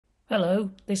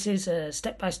Hello, this is a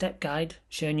step-by-step guide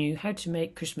showing you how to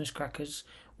make Christmas crackers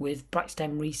with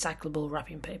Brightstem recyclable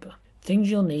wrapping paper. Things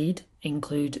you'll need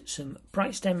include some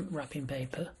Brightstem wrapping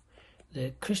paper,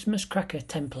 the Christmas cracker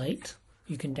template.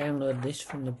 You can download this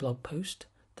from the blog post.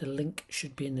 The link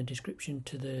should be in the description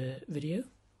to the video.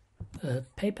 A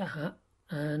paper hat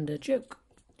and a joke.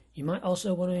 You might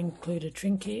also want to include a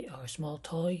trinket or a small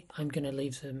toy. I'm going to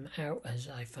leave them out as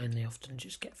I find they often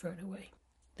just get thrown away.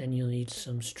 Then you'll need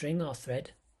some string or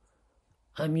thread.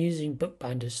 I'm using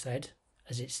bookbinder's thread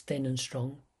as it's thin and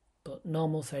strong, but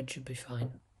normal thread should be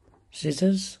fine.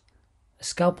 Scissors, a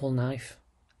scalpel knife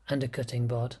and a cutting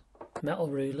board. Metal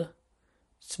ruler,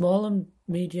 small and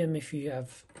medium if you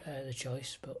have the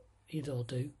choice, but either will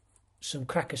do. Some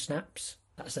cracker snaps,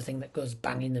 that's the thing that goes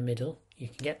bang in the middle. You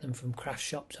can get them from craft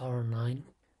shops or online.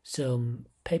 Some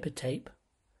paper tape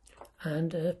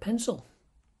and a pencil.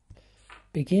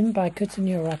 Begin by cutting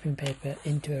your wrapping paper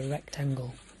into a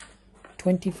rectangle,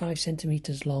 25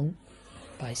 centimeters long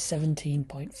by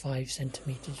 17.5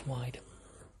 centimeters wide.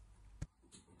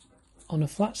 On a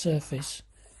flat surface,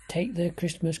 take the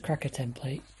Christmas cracker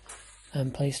template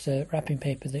and place the wrapping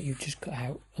paper that you've just cut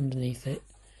out underneath it,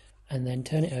 and then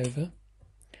turn it over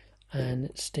and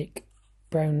stick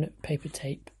brown paper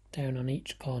tape down on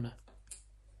each corner.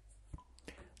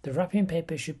 The wrapping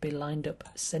paper should be lined up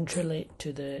centrally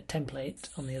to the template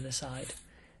on the other side.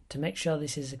 To make sure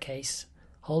this is the case,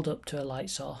 hold up to a light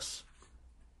source.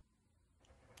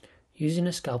 Using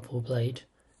a scalpel blade,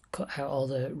 cut out all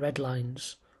the red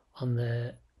lines on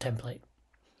the template.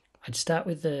 I'd start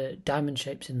with the diamond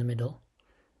shapes in the middle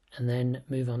and then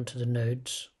move on to the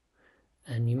nodes,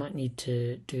 and you might need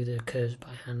to do the curves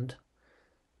by hand.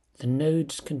 The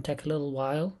nodes can take a little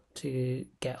while to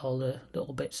get all the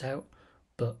little bits out,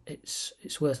 but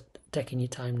it's worth taking your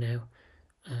time now,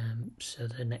 so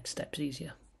the next step's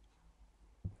easier.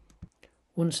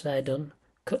 Once they're done,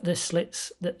 cut the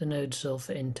slits that the nodes will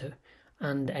fit into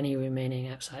and any remaining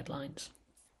outside lines.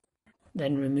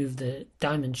 Then remove the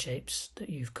diamond shapes that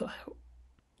you've cut out.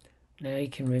 Now you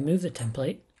can remove the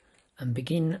template and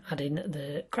begin adding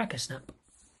the cracker snap.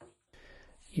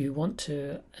 You want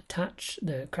to attach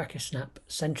the cracker snap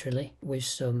centrally with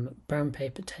some brown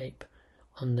paper tape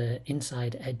on the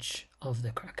inside edge of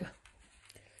the cracker.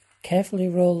 Carefully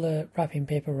roll the wrapping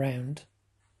paper round,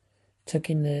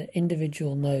 tucking the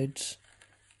individual nodes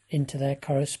into their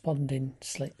corresponding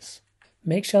slits.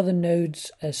 Make sure the nodes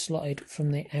are slotted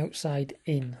from the outside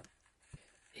in.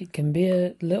 It can be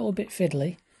a little bit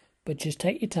fiddly, but just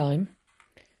take your time,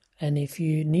 and if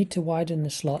you need to widen the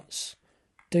slots,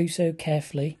 do so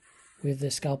carefully with the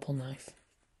scalpel knife.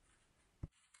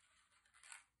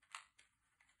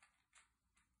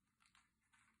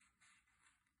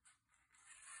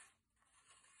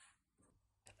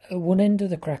 At one end of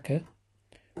the cracker,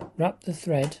 wrap the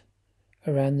thread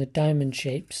around the diamond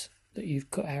shapes that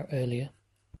you've cut out earlier.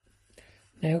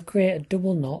 Now create a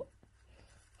double knot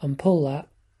and pull that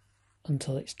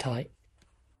until it's tight.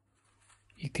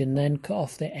 You can then cut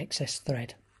off the excess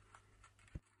thread.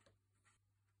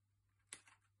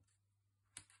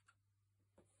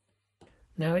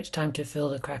 Now it's time to fill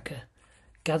the cracker.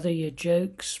 Gather your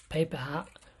jokes, paper hat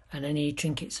and any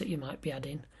trinkets that you might be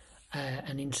adding,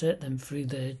 and insert them through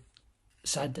the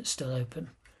side that's still open.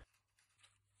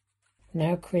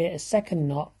 Now create a second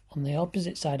knot on the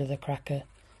opposite side of the cracker,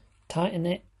 tighten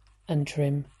it and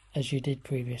trim as you did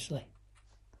previously.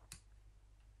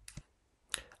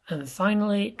 And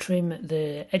finally trim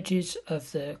the edges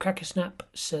of the cracker snap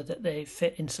so that they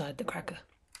fit inside the cracker.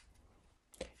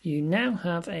 You now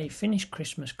have a finished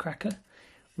Christmas cracker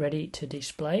ready to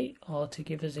display or to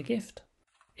give as a gift.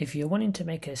 If you're wanting to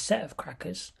make a set of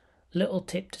crackers, little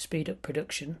tip to speed up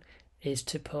production is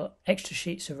to put extra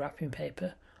sheets of wrapping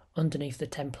paper underneath the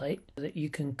template so that you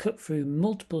can cut through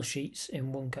multiple sheets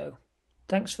in one go.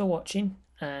 Thanks for watching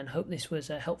and hope this was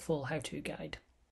a helpful how-to guide.